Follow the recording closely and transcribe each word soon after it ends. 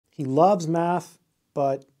He loves math,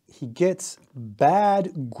 but he gets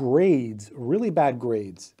bad grades, really bad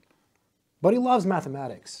grades. But he loves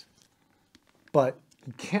mathematics, but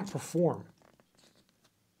he can't perform.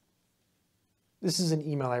 This is an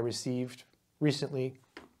email I received recently.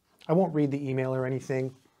 I won't read the email or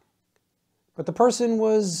anything, but the person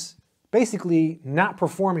was basically not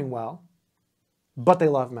performing well, but they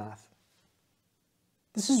love math.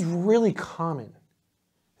 This is really common.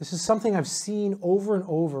 This is something I've seen over and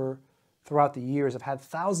over throughout the years. I've had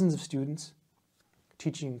thousands of students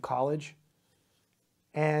teaching college,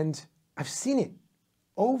 and I've seen it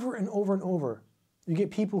over and over and over. You get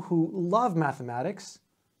people who love mathematics,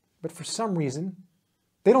 but for some reason,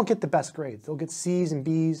 they don't get the best grades. They'll get C's and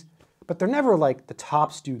B's, but they're never like the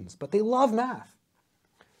top students, but they love math.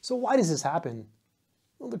 So why does this happen?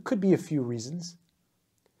 Well, there could be a few reasons.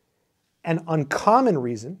 An uncommon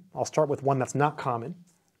reason, I'll start with one that's not common,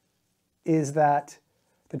 is that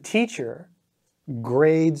the teacher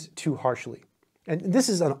grades too harshly. And this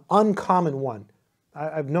is an uncommon one.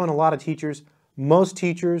 I've known a lot of teachers. Most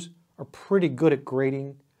teachers are pretty good at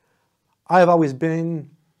grading. I've always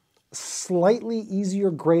been a slightly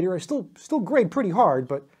easier grader. I still grade pretty hard,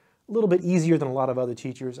 but a little bit easier than a lot of other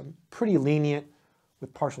teachers. I'm pretty lenient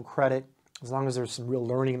with partial credit, as long as there's some real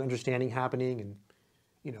learning and understanding happening, and,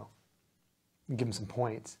 you know, give them some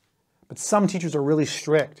points. But some teachers are really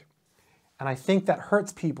strict, and I think that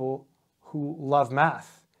hurts people who love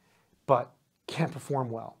math, but can't perform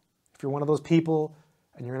well. If you're one of those people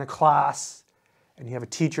and you're in a class and you have a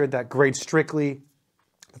teacher that grades strictly,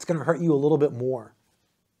 it's going to hurt you a little bit more,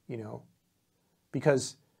 you know,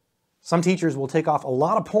 because some teachers will take off a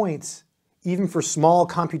lot of points even for small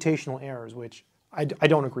computational errors, which I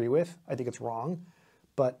don't agree with. I think it's wrong,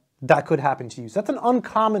 but that could happen to you. So that's an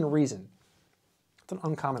uncommon reason. It's an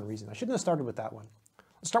uncommon reason. I shouldn't have started with that one.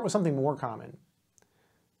 Let's start with something more common.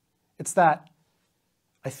 It's that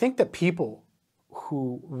I think that people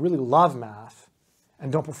who really love math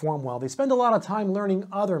and don't perform well, they spend a lot of time learning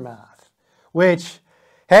other math, which,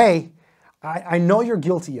 hey, I know you're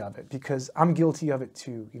guilty of it because I'm guilty of it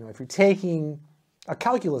too. You know, if you're taking a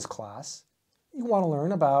calculus class, you want to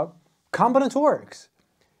learn about combinatorics.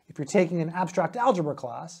 If you're taking an abstract algebra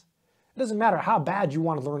class, it doesn't matter how bad you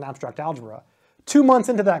want to learn abstract algebra. 2 months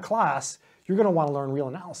into that class, you're going to want to learn real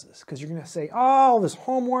analysis because you're going to say, oh, all this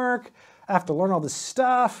homework, I have to learn all this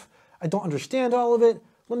stuff, I don't understand all of it,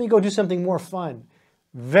 let me go do something more fun.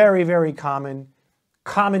 Very, very common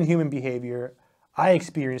human behavior. I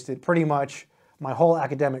experienced it pretty much my whole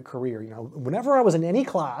academic career. You know, whenever I was in any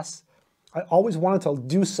class, I always wanted to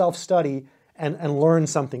do self-study and learn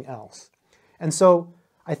something else. And so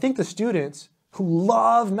I think the students who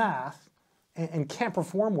love math and can't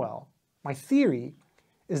perform well, my theory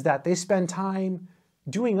is that they spend time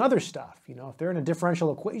doing other stuff. You know, if they're in a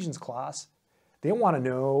differential equations class, they want to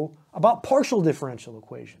know about partial differential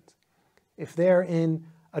equations. If they're in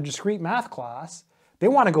a discrete math class, they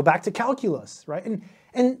want to go back to calculus, right?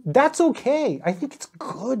 And that's okay. I think it's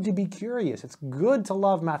good to be curious. It's good to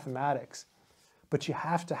love mathematics, but you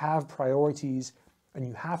have to have priorities and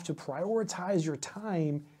you have to prioritize your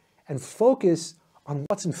time and focus on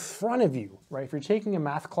what's in front of you, right? If you're taking a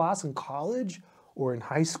math class in college or in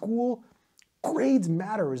high school, grades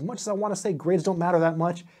matter. As much as I want to say grades don't matter that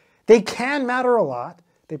much, they can matter a lot.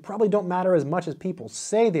 They probably don't matter as much as people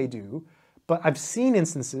say they do, but I've seen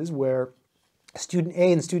instances where student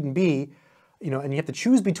A and student B, you know, and you have to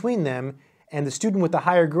choose between them, and the student with the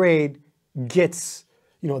higher grade gets,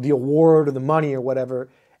 you know, the award or the money or whatever,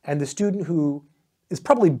 and the student who is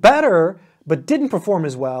probably better but didn't perform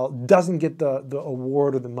as well doesn't get the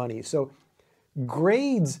award or the money. So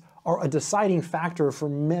grades are a deciding factor for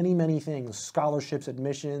many, many things, scholarships,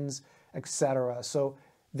 admissions, etc. So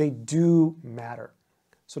they do matter.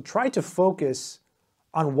 So try to focus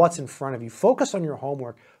on what's in front of you. Focus on your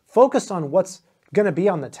homework. Focus on what's going to be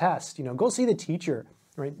on the test. You know, go see the teacher,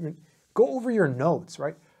 right? Go over your notes,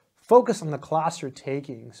 right? Focus on the class you're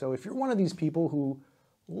taking. So if you're one of these people who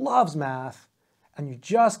loves math and you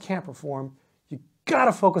just can't perform, you got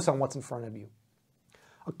to focus on what's in front of you.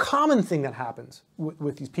 A common thing that happens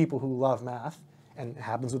with these people who love math, and it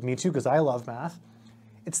happens with me too because I love math,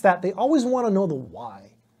 it's that they always want to know the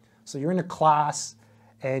why. So you're in a class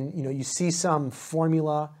and you see some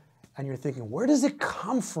formula and you're thinking, where does it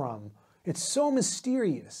come from? It's so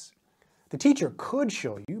mysterious. The teacher could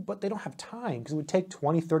show you, but they don't have time because it would take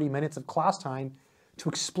 20, 30 minutes of class time to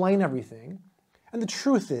explain everything. And the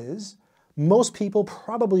truth is, most people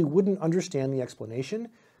probably wouldn't understand the explanation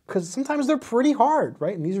because sometimes they're pretty hard,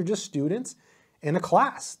 right? And these are just students in a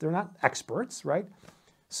class. They're not experts, right?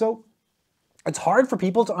 So it's hard for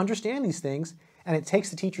people to understand these things, and it takes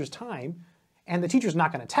the teacher's time, and the teacher's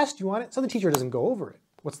not going to test you on it, so the teacher doesn't go over it.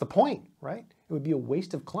 What's the point, right? It would be a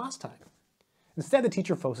waste of class time. Instead, the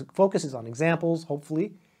teacher focuses on examples,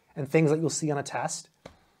 hopefully, and things that you'll see on a test,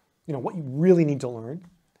 what you really need to learn.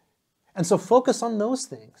 And so focus on those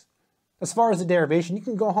things. As far as the derivation, you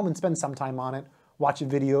can go home and spend some time on it, watch a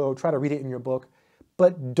video, try to read it in your book,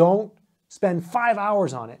 but don't spend 5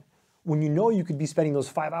 hours on it when you know you could be spending those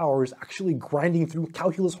 5 hours actually grinding through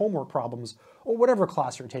calculus homework problems or whatever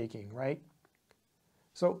class you're taking, right?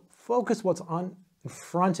 So focus what's on in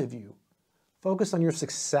front of you. Focus on your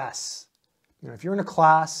success. If you're in a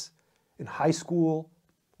class in high school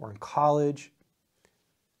or in college,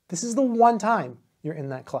 this is the one time you're in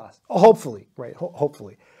that class. Hopefully, right?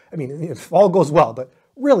 Hopefully. I mean, if all goes well, but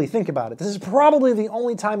really think about it. This is probably the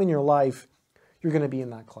only time in your life you're going to be in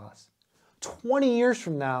that class. 20 years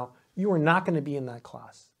from now, you are not going to be in that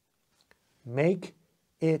class. Make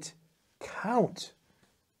it count,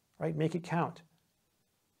 right? Make it count.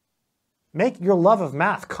 Make your love of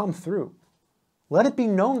math come through. Let it be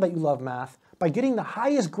known that you love math by getting the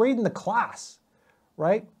highest grade in the class,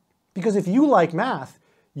 right? Because if you like math,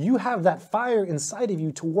 you have that fire inside of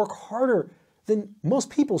you to work harder than most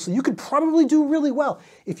people, so you could probably do really well.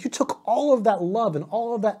 If you took all of that love and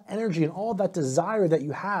all of that energy and all of that desire that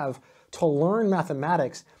you have to learn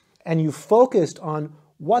mathematics, and you focused on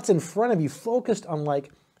what's in front of you, focused on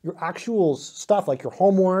like your actual stuff, like your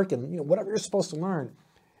homework and whatever you're supposed to learn,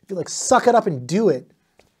 if you like suck it up and do it,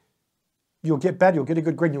 you'll get better, you'll get a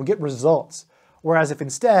good grade, you'll get results. Whereas if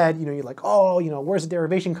instead, you're like, oh, where's the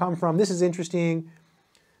derivation come from? This is interesting.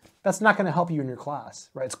 That's not going to help you in your class,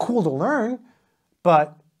 right? It's cool to learn,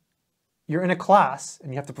 but you're in a class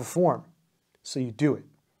and you have to perform. So you do it,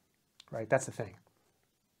 right? That's the thing.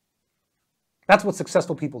 That's what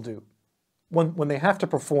successful people do. When they have to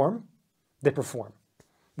perform, they perform.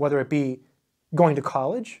 Whether it be going to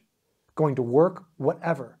college, going to work,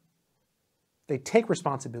 whatever. They take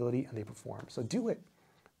responsibility and they perform. So do it.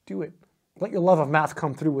 Do it. Let your love of math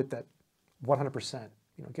come through with that 100%.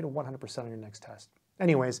 Get a 100% on your next test.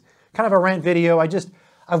 Anyways, kind of a rant video.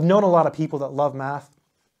 I've known a lot of people that love math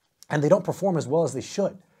and they don't perform as well as they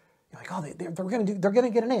should. You're like, oh, they're gonna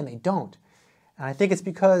get an A, and they don't. And I think it's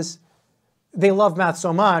because they love math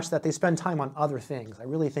so much that they spend time on other things. I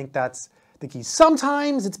really think that's the key.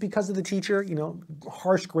 Sometimes it's because of the teacher,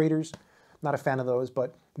 harsh graders. Not a fan of those,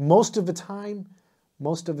 but most of the time,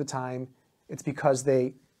 it's because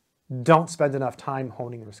they don't spend enough time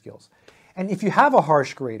honing their skills. And if you have a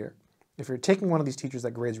harsh grader, if you're taking one of these teachers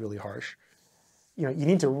that grades really harsh, you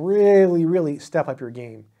need to really, really step up your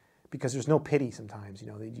game, because there's no pity sometimes.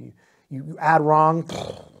 You add wrong.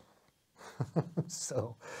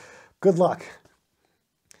 So good luck.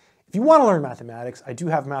 If you want to learn mathematics, I do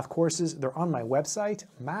have math courses. They're on my website,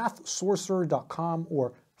 mathsorcerer.com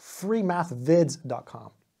or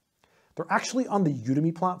freemathvids.com. They're actually on the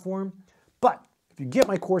Udemy platform, but if you get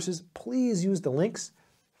my courses, please use the links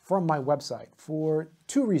from my website for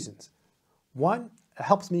 2 reasons. One, it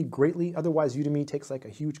helps me greatly, otherwise Udemy takes like a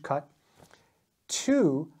huge cut.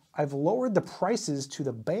 2, I've lowered the prices to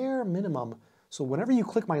the bare minimum, so whenever you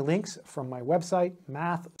click my links from my website,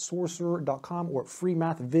 mathsorcerer.com or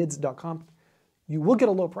freemathvids.com, you will get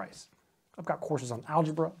a low price. I've got courses on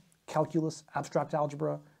algebra, calculus, abstract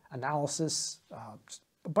algebra, analysis, just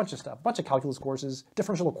a bunch of stuff, a bunch of calculus courses,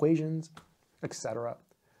 differential equations, etc.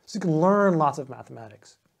 So you can learn lots of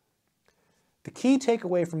mathematics. The key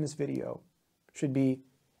takeaway from this video should be,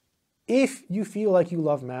 if you feel like you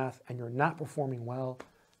love math and you're not performing well,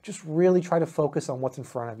 just really try to focus on what's in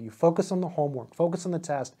front of you. Focus on the homework, focus on the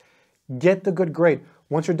test, get the good grade.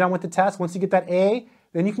 Once you're done with the test, once you get that A,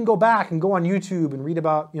 then you can go back and go on YouTube and read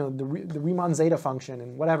about the Riemann zeta function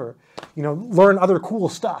and whatever. Learn other cool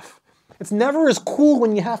stuff. It's never as cool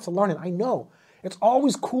when you have to learn it. I know. It's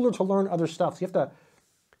always cooler to learn other stuff. So you have to,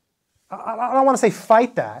 I don't want to say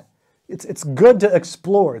fight that. It's good to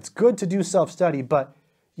explore. It's good to do self-study, but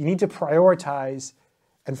you need to prioritize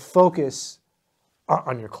and focus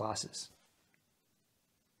on your classes.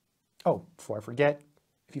 Oh, before I forget,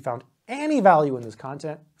 if you found any value in this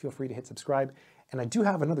content, feel free to hit subscribe. And I do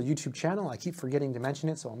have another YouTube channel. I keep forgetting to mention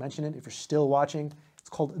it, so I'll mention it if you're still watching. It's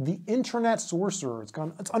called The Internet Sorcerer.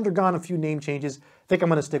 It's undergone a few name changes. I think I'm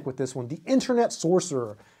going to stick with this one, The Internet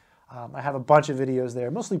Sorcerer. I have a bunch of videos there,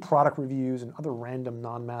 mostly product reviews and other random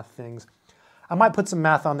non-math things. I might put some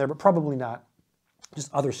math on there, but probably not.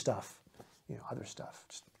 Just other stuff, other stuff.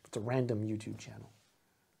 It's a random YouTube channel.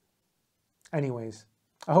 Anyways,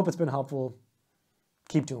 I hope it's been helpful.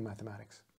 Keep doing mathematics.